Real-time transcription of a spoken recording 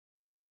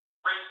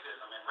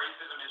racism, and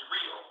racism is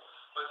real.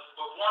 But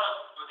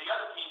the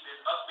other piece is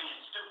us being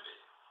stupid.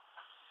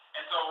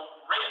 And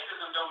so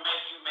racism don't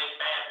make you make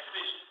bad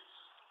decisions.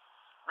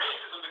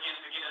 Racism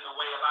begins to get in the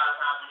way a lot of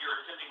times when you're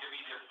attempting to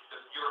be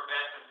your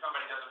best and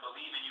somebody doesn't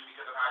believe in you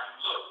because of how you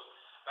look.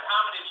 But how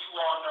many of you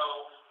all know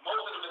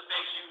most of the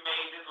mistakes you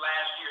made this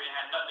last year, it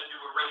had nothing to do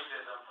with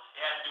racism,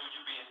 it had to do with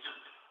you being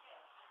stupid?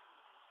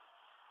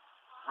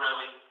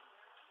 Really?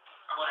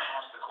 I'm going to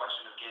ask the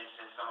question again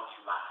since some of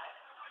you lied.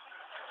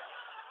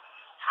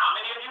 How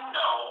many of you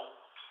know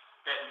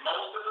that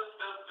most of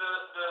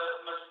the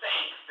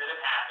mistakes that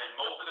have happened,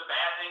 most of the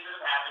bad things that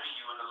have happened to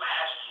you in the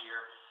last year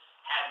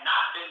had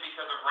not been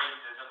because of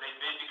racism,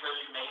 they've been because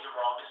you made the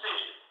wrong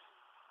decision?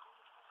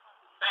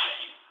 Thank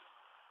you.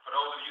 For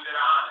those of you that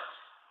are honest.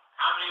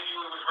 How many of you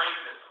it was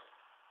racism?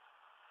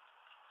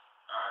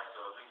 Alright, so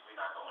at least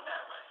we're not going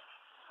that way.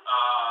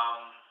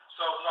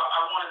 So I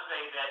want to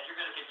say that you're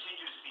going to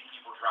continue to see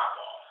people drop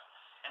off.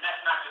 And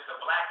that's not just a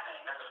black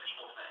thing, that's a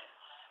people thing.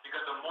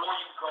 Because the more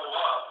you go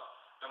up,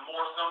 the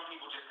more some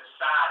people just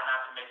decide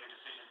not to make the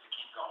decisions to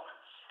keep going.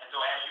 And so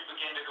as you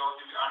begin to go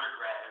through your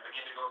undergrad and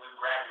begin to go through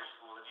graduate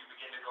school, if you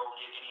begin to go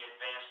get any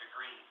advanced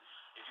degrees,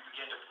 if you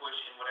begin to push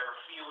in whatever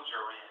field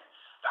you're in,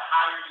 the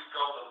higher you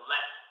go, the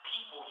less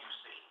people you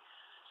see.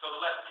 So the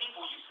less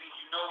people you see,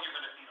 you know you're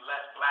going to see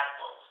less black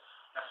folks.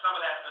 Now some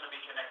of that's going to be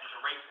connected to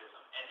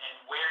racism. And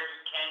where you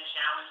can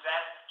challenge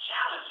that,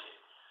 challenge it.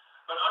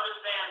 But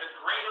understand the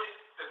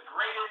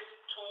greatest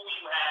tool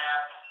you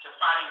have to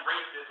fighting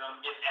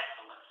racism is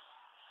excellence.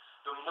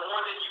 The more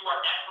that you are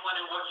excellent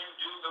in what you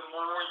do, the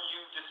more you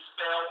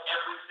dispel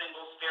every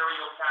single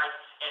stereotype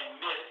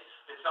and myth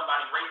that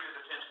somebody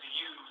racist attempts to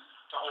use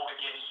to hold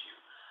against you.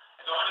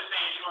 And so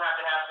understand you don't have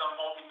to have some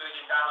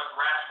multi-million-dollar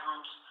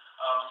grassroots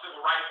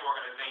civil rights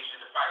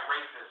organization to fight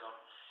racism.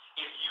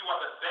 If you are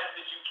the best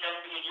that you can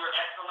be and you're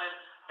excellent,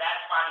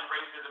 that's fighting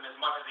racism as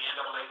much as the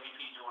NAACP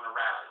doing a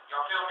rally.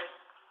 Y'all feel me?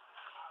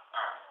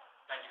 All right.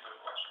 Thank you for the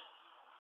question.